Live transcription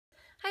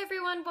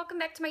everyone, welcome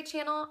back to my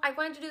channel. I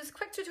wanted to do this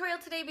quick tutorial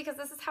today because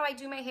this is how I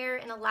do my hair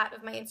in a lot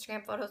of my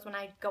Instagram photos when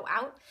I go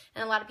out,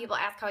 and a lot of people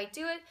ask how I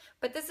do it,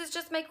 but this is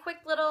just my quick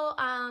little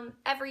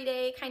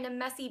everyday kind of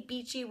messy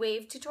beachy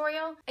wave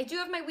tutorial. I do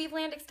have my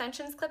Weaveland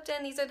extensions clipped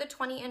in. These are the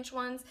 20-inch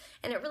ones,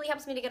 and it really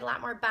helps me to get a lot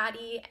more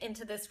body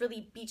into this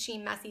really beachy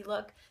messy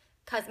look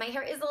because my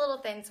hair is a little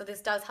thin, so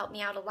this does help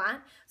me out a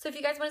lot. So if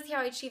you guys want to see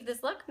how I achieve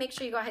this look, make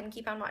sure you go ahead and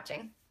keep on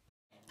watching.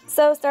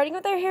 So starting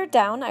with our hair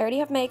down, I already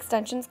have my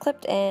extensions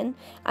clipped in.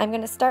 I'm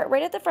going to start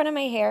right at the front of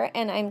my hair,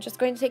 and I'm just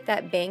going to take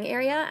that bang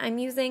area. I'm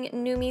using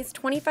Numi's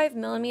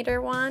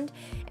 25mm wand,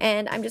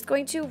 and I'm just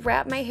going to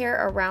wrap my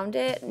hair around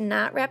it,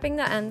 not wrapping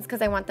the ends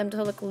because I want them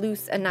to look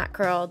loose and not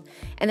curled.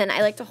 And then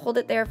I like to hold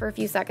it there for a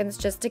few seconds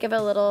just to give it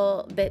a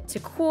little bit to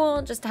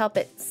cool, just to help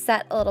it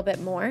set a little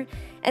bit more.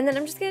 And then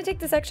I'm just going to take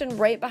the section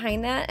right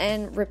behind that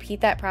and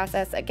repeat that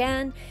process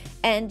again.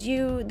 And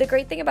the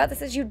great thing about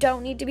this is you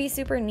don't need to be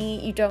super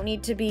neat. You don't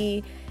need to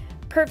be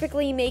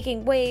perfectly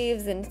making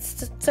waves in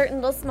certain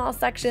little small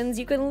sections.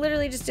 You can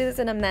literally just do this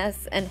in a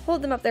mess and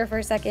hold them up there for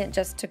a second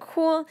just to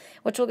cool,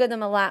 which will give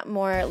them a lot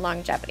more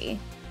longevity.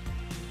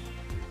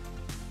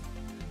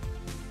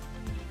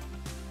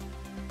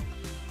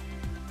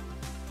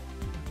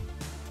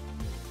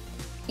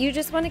 You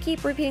just want to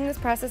keep repeating this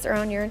process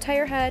around your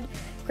entire head,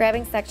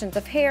 grabbing sections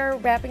of hair,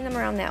 wrapping them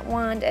around that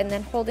wand, and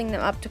then holding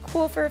them up to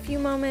cool for a few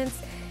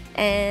moments,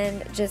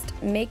 and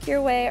just make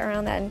your way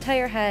around that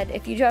entire head.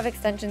 If you do have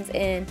extensions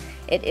in,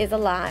 it is a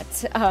lot,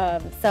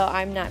 so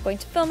I'm not going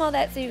to film all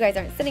that so you guys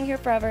aren't sitting here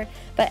forever,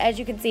 but as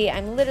you can see,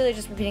 I'm literally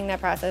just repeating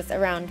that process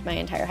around my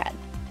entire head.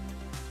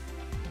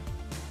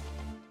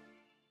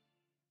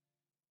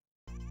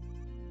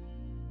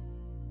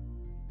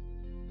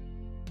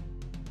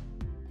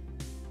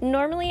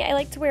 Normally, I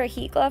like to wear a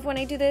heat glove when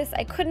I do this.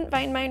 I couldn't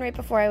find mine right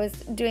before I was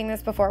doing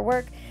this before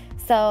work,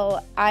 so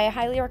I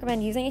highly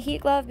recommend using a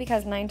heat glove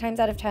because 9 times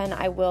out of 10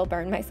 I will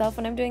burn myself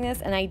when I'm doing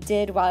this, and I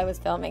did while I was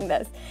filming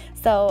this.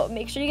 So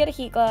make sure you get a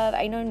heat glove.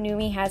 I know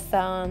Numi has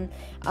some,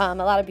 a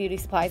lot of beauty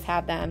supplies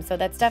have them, so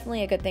that's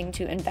definitely a good thing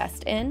to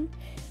invest in.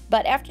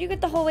 But after you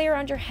get the whole way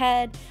around your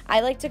head, I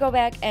like to go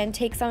back and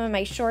take some of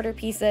my shorter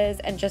pieces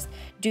and just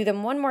do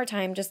them one more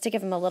time just to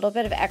give them a little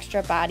bit of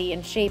extra body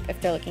and shape if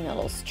they're looking a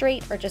little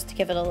straight, or just to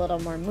give it a little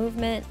more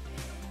movement.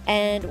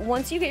 And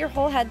once you get your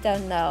whole head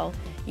done though,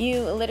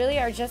 you literally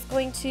are just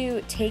going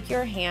to take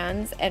your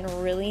hands and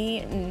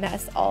really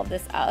mess all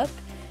this up.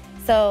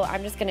 So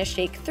I'm just going to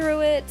shake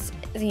through it,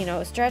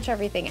 stretch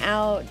everything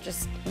out,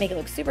 just make it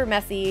look super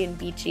messy and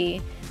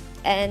beachy.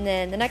 And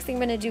then the next thing I'm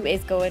going to do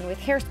is go in with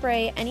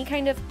hairspray, any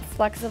kind of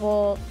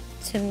flexible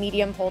to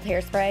medium hold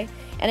hairspray,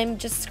 and I'm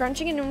just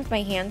scrunching it in with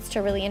my hands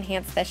to really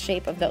enhance the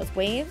shape of those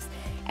waves.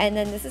 And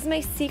then this is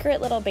my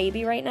secret little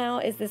baby right now,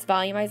 is this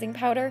volumizing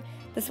powder.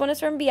 This one is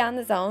from Beyond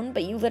the Zone,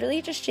 but you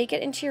literally just shake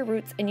it into your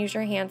roots and use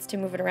your hands to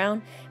move it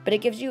around, but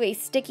it gives you a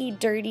sticky,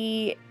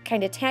 dirty,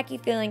 kind of tacky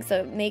feeling, so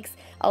it makes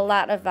a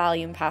lot of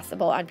volume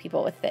possible on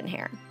people with thin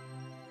hair.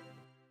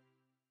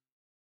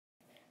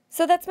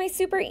 So that's my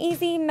super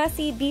easy,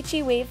 messy,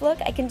 beachy wave look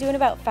I can do in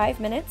about 5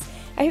 minutes.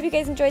 I hope you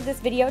guys enjoyed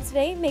this video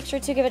today. Make sure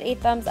to give it a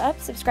thumbs up,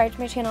 subscribe to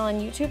my channel on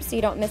YouTube so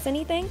you don't miss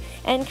anything,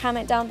 and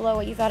comment down below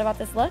what you thought about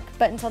this look.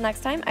 But until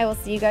next time, I will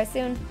see you guys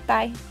soon.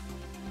 Bye!